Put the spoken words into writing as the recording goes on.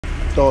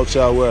Don't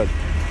say a word.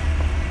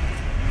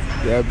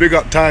 Yeah, big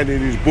up Tiny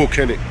in his book,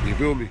 innit? You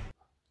feel me?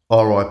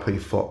 R.I.P.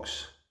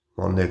 Fox,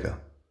 my nigger.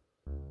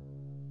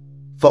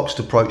 Fox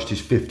approached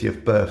his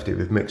 50th birthday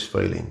with mixed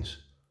feelings.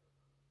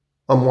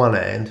 On one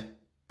hand,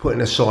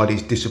 putting aside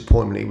his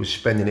disappointment he was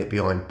spending it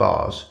behind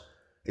bars,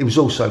 he was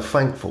also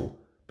thankful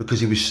because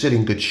he was still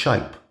in good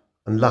shape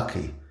and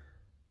lucky,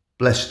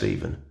 blessed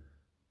even,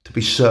 to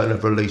be certain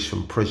of release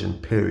from prison,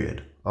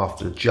 period,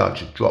 after the judge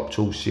had dropped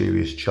all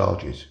serious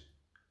charges.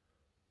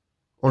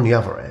 On the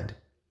other hand,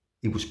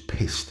 he was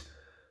pissed,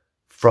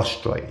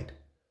 frustrated,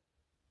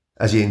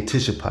 as he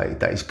anticipated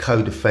that his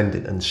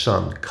co-defendant and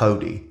son,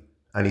 Cody,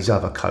 and his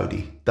other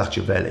Cody,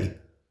 Dutchavelli,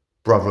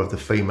 brother of the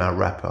female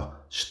rapper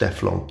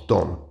Stefflon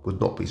Don, would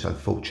not be so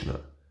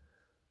fortunate.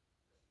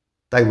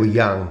 They were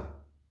young,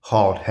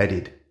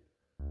 hard-headed.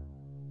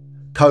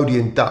 Cody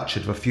and Dutch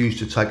had refused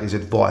to take his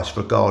advice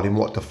regarding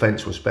what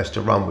defence was best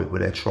to run with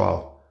their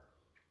trial.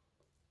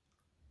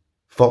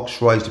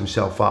 Fox raised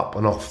himself up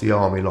and off the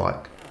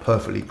army-like,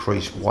 perfectly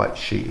creased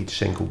white-sheeted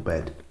single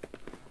bed.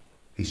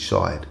 He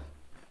sighed,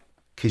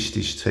 kissed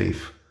his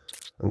teeth,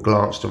 and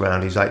glanced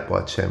around his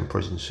 8x10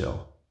 prison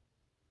cell.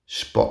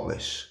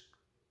 Spotless.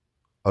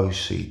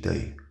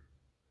 OCD.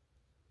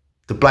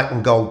 The black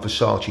and gold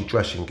Versace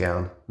dressing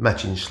gown,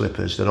 matching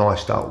slippers and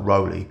iced-out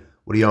rollie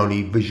were the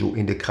only visual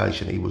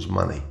indication he was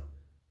money.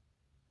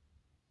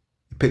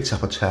 He picked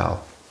up a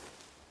towel,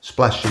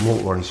 splashed some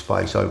water on his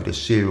face over the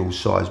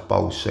cereal-sized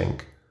bowl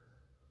sink.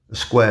 A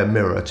square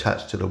mirror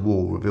attached to the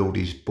wall revealed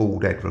his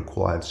bald head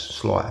required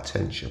slight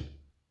attention.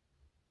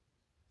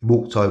 He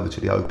walked over to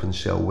the open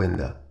cell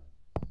window.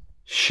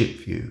 Ship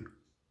view,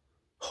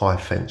 high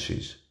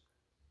fences,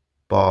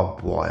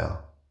 barbed wire,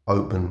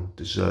 open,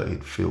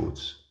 deserted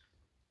fields.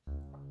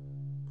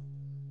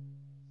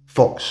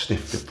 Fox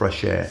sniffed the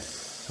fresh air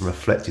and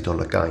reflected on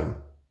the game,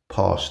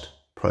 past,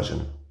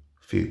 present,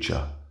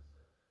 future.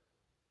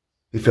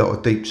 He felt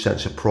a deep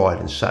sense of pride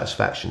and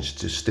satisfaction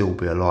to still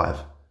be alive.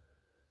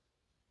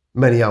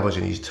 Many others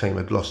in his team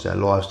had lost their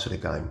lives to the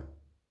game.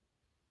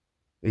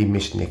 He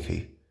missed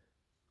Nicky,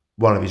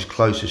 one of his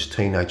closest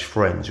teenage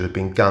friends who had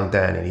been gunned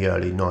down in the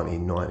early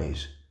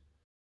 1990s.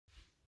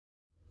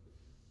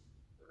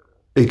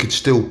 He could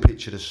still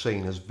picture the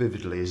scene as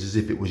vividly as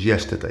if it was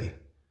yesterday.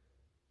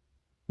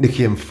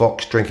 Nicky and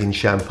Fox drinking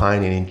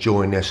champagne and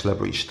enjoying their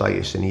celebrity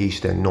status in the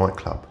East End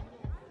nightclub.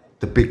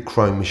 The big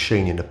chrome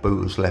machine in the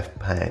booter's left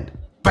hand.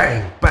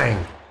 Bang,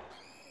 bang!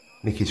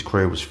 Nicky's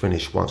career was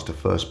finished once the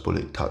first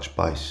bullet touched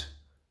base.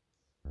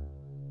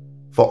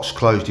 Fox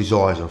closed his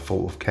eyes and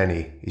thought of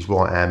Kenny, his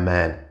right-hand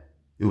man,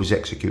 who was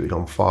executed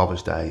on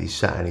Father's Day as he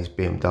sat in his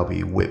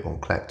BMW whip on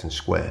Clacton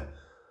Square.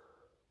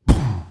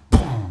 Boom,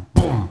 boom,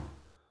 boom!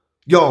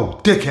 Yo,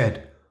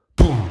 dickhead!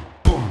 Boom,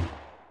 boom!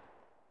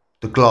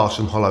 The glass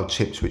and hollow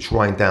tips which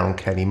rained down on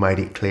Kenny made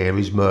it clear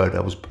his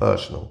murder was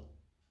personal.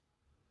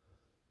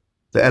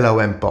 The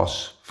LOM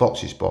boss,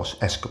 Fox's boss,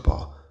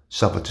 Escobar,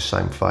 suffered the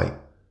same fate.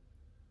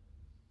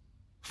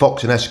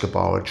 Fox and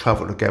Escobar had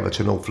travelled together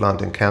to North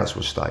London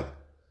Council Estate.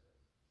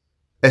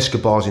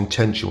 Escobar's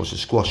intention was to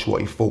squash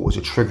what he thought was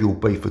a trivial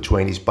beef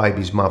between his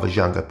baby's mother's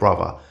younger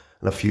brother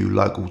and a few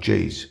local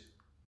G's.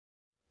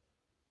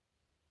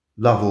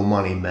 Love or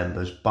Money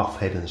members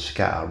Buffhead and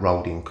Scatter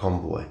rolled in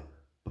convoy,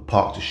 but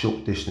parked a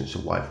short distance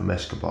away from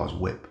Escobar's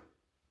whip.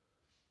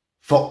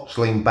 Fox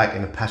leaned back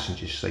in the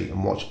passenger seat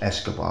and watched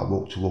Escobar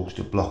walk towards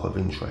the block of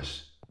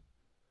interest.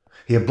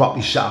 He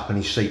abruptly sat up in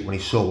his seat when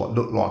he saw what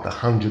looked like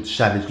 100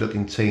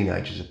 savage-looking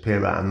teenagers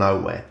appear out of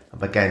nowhere and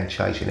began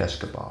chasing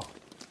Escobar.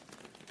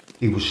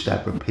 He was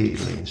stabbed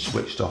repeatedly and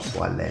switched off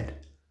by lead.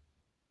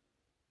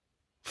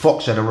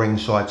 Fox had a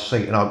ringside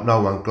seat and hoped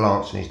no one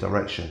glanced in his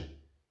direction.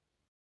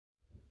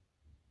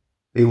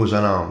 He was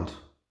unarmed,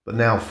 but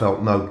now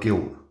felt no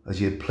guilt as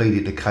he had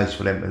pleaded the case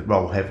for them to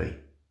roll heavy.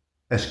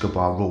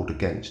 Escobar ruled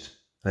against,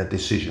 and a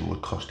decision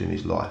would cost him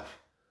his life.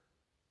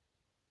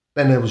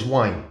 Then there was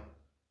Wayne,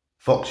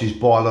 Fox's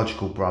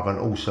biological brother and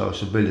also a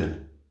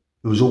civilian,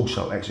 who was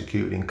also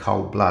executed in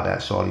cold blood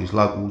outside his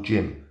local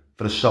gym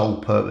for the sole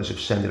purpose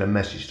of sending a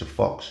message to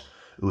Fox,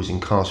 who was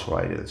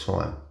incarcerated at the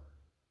time.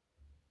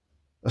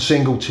 A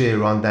single tear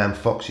ran down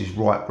Fox's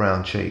right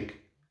brown cheek.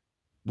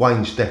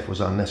 Wayne's death was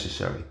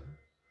unnecessary,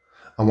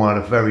 and one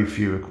of the very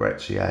few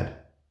regrets he had.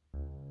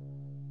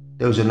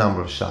 There was a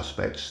number of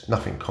suspects,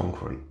 nothing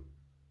concrete.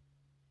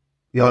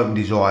 He opened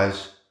his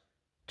eyes,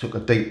 took a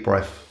deep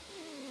breath,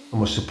 and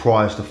was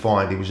surprised to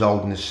find he was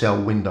holding the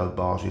cell window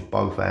bars with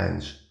both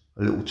hands,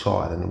 a little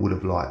tighter than he would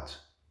have liked.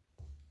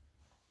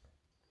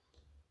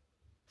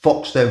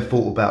 Fox then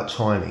thought about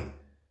Tiny,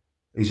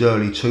 his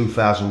early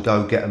 2000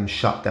 go-get-em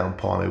shutdown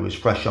partner who was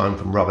fresh home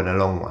from rubbing a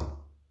long one.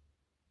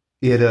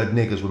 He had heard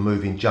niggers were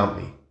moving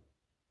jumpy.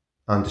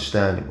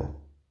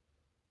 Understandable.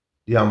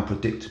 The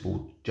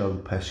unpredictable Joe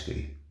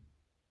Pesky.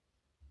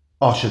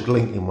 I should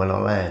link him when I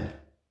land,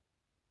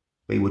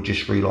 but he would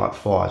just relight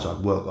fires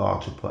I'd work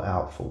hard to put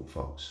out, thought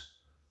Fox.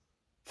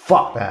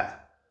 Fuck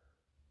that.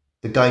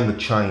 The game had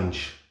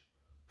changed.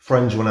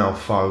 Friends were now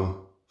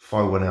foe,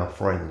 foe were now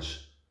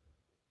friends.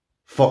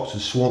 Fox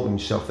had sworn to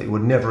himself that he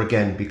would never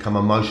again become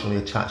emotionally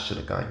attached to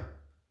the game.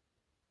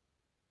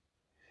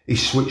 He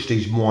switched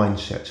his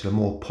mindset to the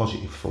more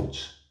positive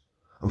thoughts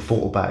and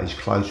thought about his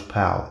close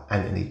pal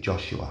Anthony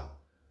Joshua,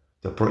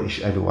 the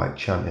British heavyweight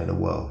champion of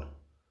the world.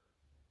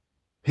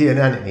 He and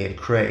Anthony had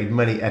created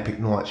many epic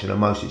nights in the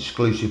most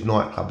exclusive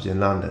nightclubs in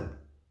London.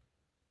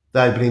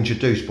 They had been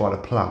introduced by the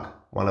Plug,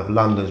 one of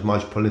London's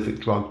most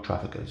prolific drug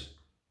traffickers.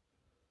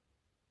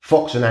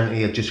 Fox and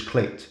Anthony had just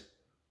clicked.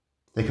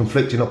 Their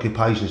conflicting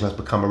occupations had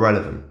become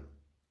irrelevant.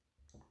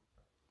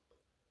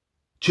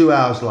 2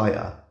 hours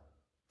later,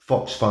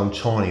 Fox phoned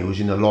Tiny, who was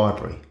in the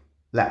library,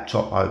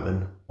 laptop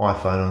open,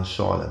 iPhone on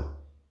silent.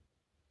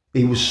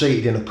 He was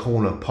seated in a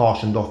corner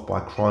partitioned off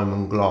by chrome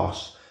and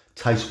glass,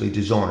 tastefully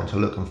designed to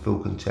look and feel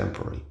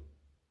contemporary.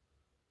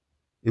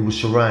 It was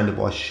surrounded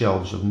by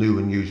shelves of new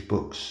and used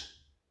books.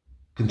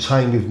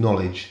 Contained with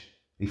knowledge,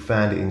 he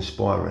found it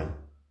inspiring.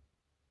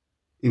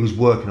 He was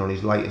working on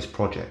his latest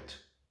project.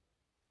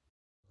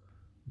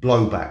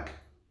 Blowback,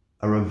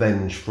 a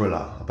revenge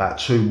thriller about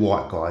two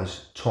white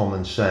guys, Tom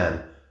and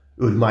Sam,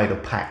 who had made a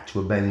pact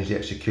to avenge the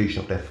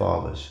execution of their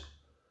fathers.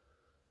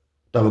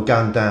 They were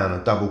gunned down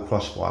and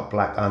double-crossed by a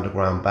black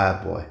underground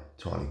bad boy,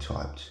 Tiny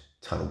typed,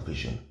 tunnel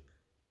vision.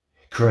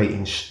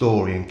 Creating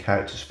story and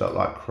characters felt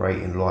like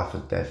creating life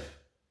and death.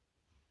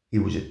 He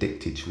was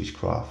addicted to his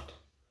craft.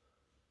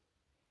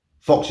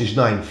 Fox's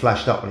name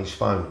flashed up on his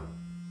phone.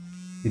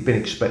 He'd been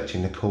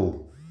expecting the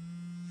call.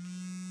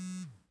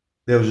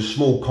 There was a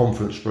small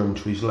conference room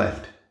to his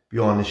left,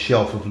 behind a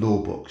shelf of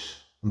law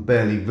books, and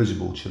barely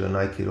visible to the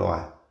naked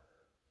eye.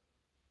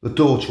 The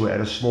door to it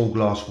had a small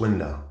glass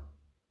window.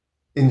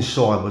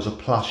 Inside was a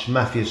plush,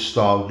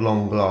 mafia-styled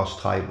long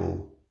glass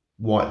table,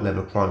 white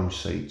leather chrome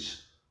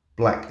seats,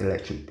 black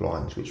electric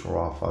blinds which were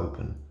half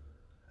open,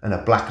 and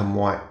a black and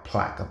white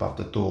plaque above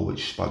the door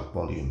which spoke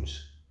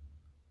volumes.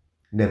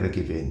 Never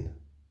give in.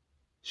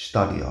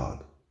 Study hard.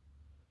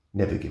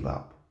 Never give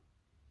up.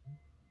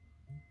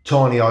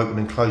 Tiny opened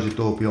and closed the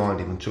door behind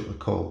him and took the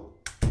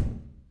call.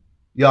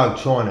 Yo,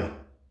 Tiny.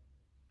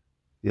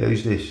 Yeah,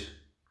 who's this?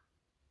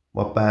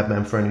 My bad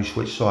man friend who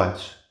switched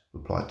sides,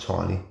 replied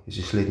Tiny as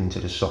he slid into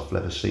the soft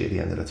leather seat at the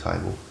end of the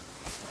table.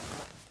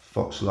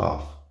 Fox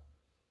laughed.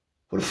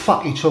 What the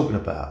fuck are you talking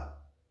about?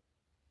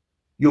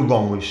 You're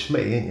wrong with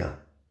Smitty, ain't you?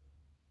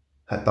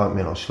 That don't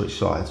mean I switched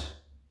sides.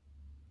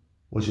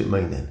 What does it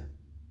mean then?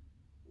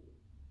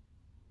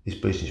 It's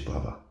business,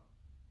 brother.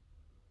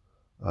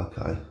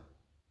 Okay,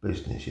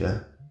 business,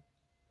 yeah?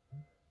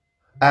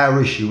 Our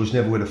issue was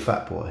never with a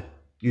fat boy.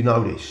 You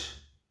know this.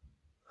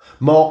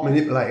 Mark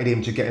manipulated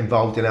him to get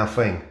involved in our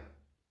thing.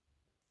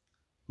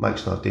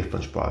 Makes no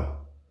difference, bro.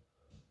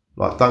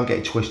 Like, don't get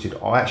it twisted.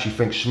 I actually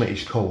think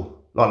Smitty's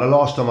cool. Like the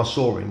last time I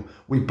saw him,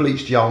 we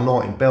bleached the whole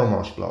night in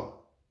Belmarsh Block.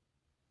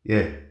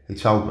 Yeah, he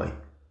told me.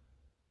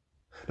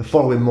 The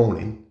following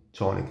morning,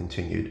 Tiny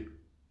continued,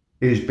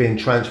 he was being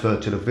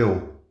transferred to the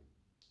Ville.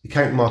 He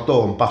came to my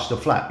door and busted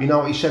a flap. You know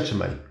what he said to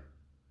me?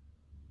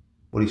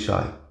 What'd he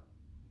say?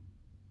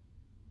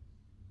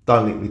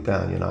 Don't let me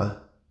down, you know.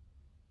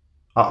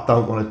 I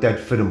don't want a dead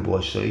fiddle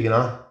boy, see, you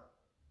know.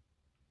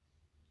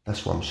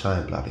 That's what I'm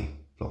saying, bloody,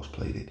 Fox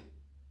pleaded.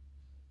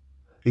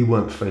 He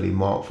weren't feeling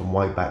Mark from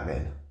way back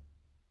then.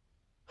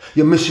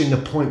 You're missing the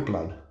point,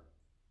 blood.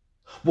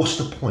 What's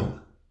the point?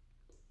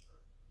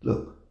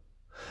 Look,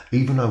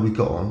 even though we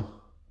got on,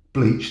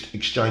 bleached,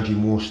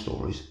 exchanging war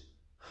stories,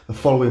 the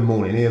following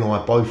morning he and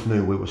I both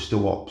knew we were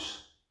still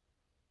ops.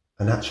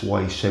 And that's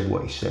why he said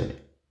what he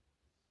said.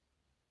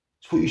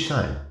 So what are you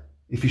saying?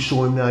 If you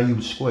saw him now you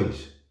would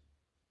squeeze?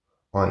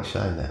 I ain't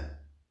saying that.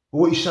 But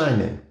what are you saying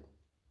then?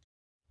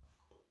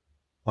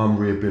 I'm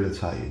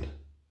rehabilitated.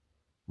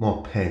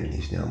 My pen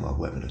is now my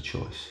weapon of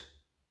choice.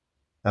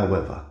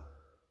 However,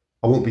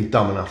 I won't be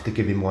dumb enough to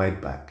give him my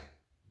head back.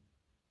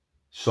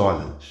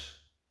 Silence.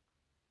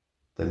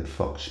 Then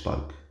Fox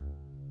spoke.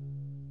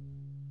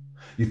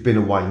 You've been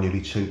away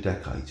nearly 2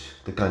 decades.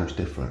 The game's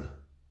different.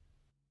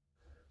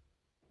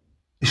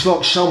 It's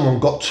like someone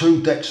got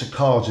 2 decks of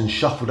cards and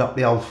shuffled up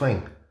the whole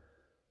thing.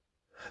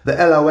 The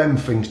LOM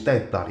thing's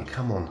dead, buddy,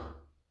 come on.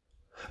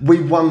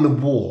 We won the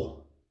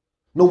war.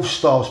 North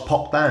Star's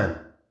popped down.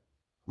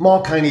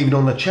 Mark ain't even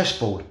on the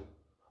chessboard.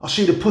 I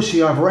see the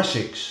pussy over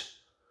Essex.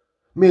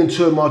 Me and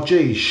 2 of my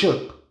G's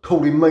shook,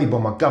 calling me by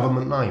my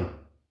government name.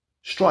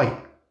 Straight.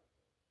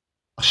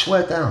 I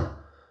swear down.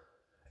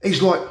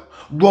 He's like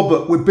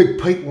Robert with big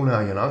people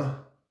now, you know.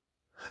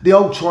 The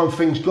old time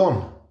thing's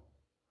gone.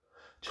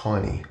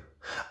 Tiny,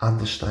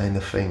 understand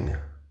the thing.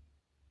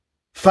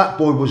 Fat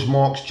boy was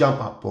Mark's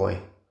jump up boy.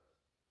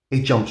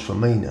 He jumps for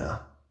me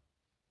now.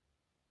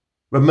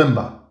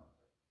 Remember,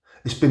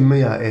 it's been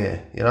me out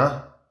here, you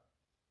know.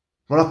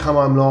 When I come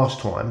home last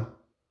time,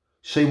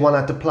 see one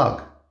had the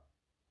plug.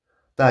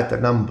 They had the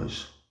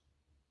numbers.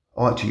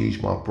 I had to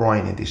use my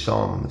brain and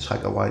disarm them and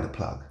take away the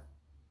plug.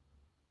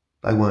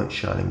 They weren't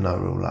showing him no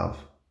real love.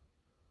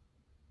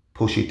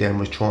 Pussy Den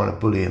was trying to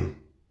bully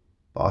him,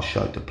 but I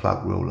showed the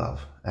plug real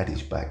love, had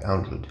his back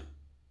 100.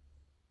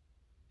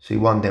 See,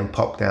 one then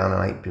popped down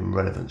and ain't been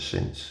relevant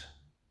since.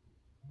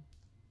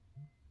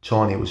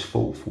 Tiny was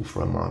thoughtful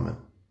for a moment.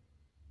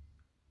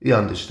 He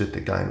understood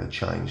the game had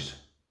changed.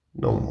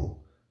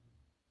 Normal.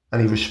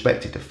 And he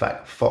respected the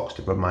fact that Fox,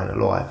 to remain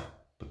alive,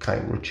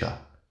 became richer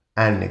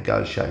and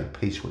negotiated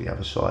peace with the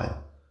other side.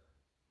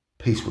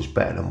 Peace was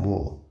better than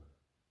war.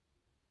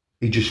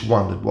 He just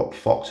wondered what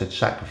Fox had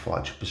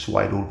sacrificed to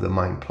persuade all of the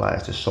main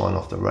players to sign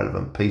off the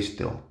relevant peace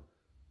deal.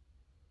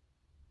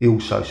 He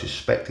also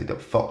suspected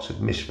that Fox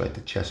had misread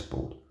the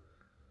chessboard,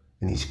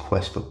 and his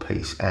quest for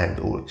peace and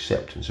all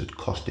acceptance had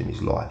cost him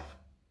his life.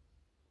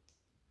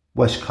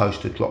 West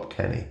Coast had dropped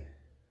Kenny.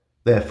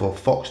 Therefore,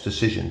 Fox's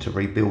decision to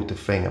rebuild the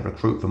thing and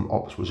recruit from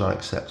Ops was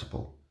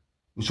unacceptable.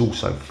 It was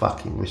also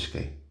fucking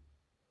risky.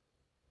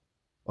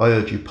 I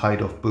heard you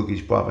paid off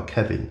Boogie's brother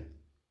Kevin,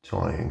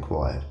 Tiny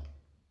inquired.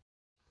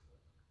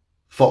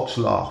 Fox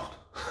laughed.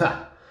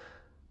 Ha!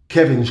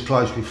 Kevin's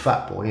close with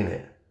Fat Boy,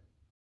 innit?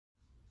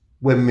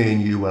 When me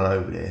and you went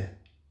over there,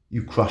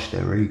 you crushed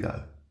their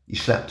ego. You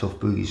slapped off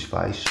Boogie's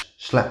face,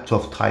 slapped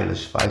off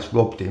Taylor's face,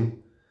 robbed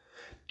him,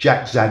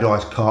 jacked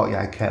Zadai's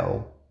Cartier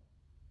kettle.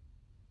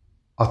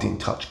 I didn't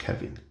touch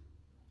Kevin.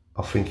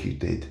 I think you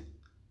did.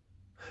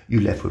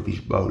 You left with his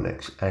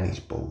Rolex and his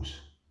balls.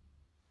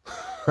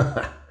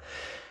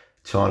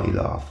 Tiny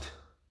laughed.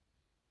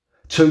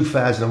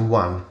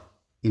 2001,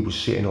 he was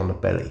sitting on the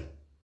belly.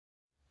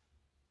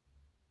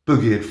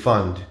 Boogie had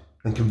phoned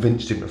and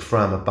convinced him to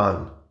throw him a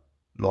bone.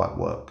 Light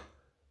work.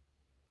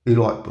 He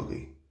liked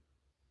Boogie.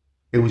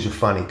 He was a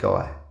funny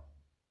guy.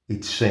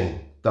 He'd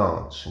sing,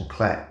 dance and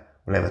clap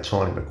whenever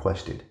Tiny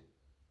requested.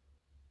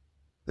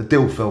 The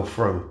deal fell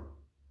through.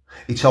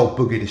 He told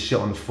Boogie to sit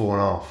on the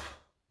 4.5.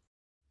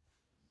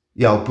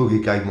 Yo,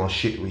 Boogie gave my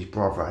shit to his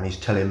brother and he's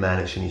telling man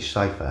it's in his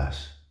safe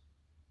house.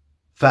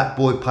 Fat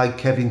Boy paid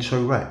Kevin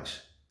 2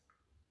 racks.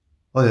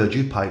 I heard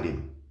you paid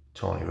him,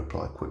 Tiny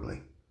replied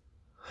quickly.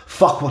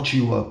 Fuck what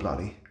you were,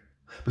 bloody.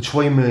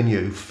 Between me and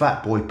you,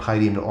 Fat Boy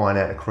paid him to iron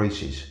out the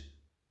creases.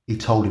 He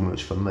told him it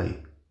was for me.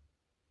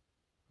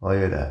 I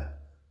hear that.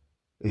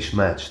 It's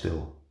mad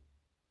still.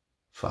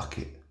 Fuck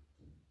it.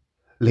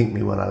 Link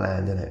me when I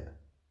land, innit?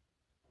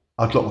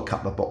 I'll drop a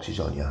couple of boxes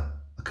on you,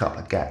 a couple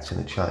of gats and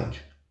a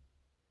change.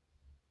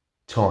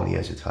 Tiny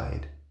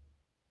hesitated.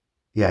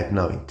 He had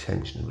no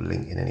intention of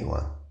linking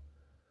anyone.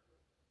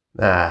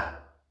 Nah,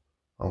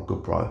 I'm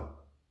good, bro.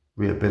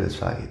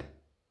 Rehabilitated.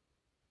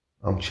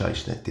 I'm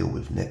chasing that deal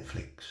with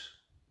Netflix.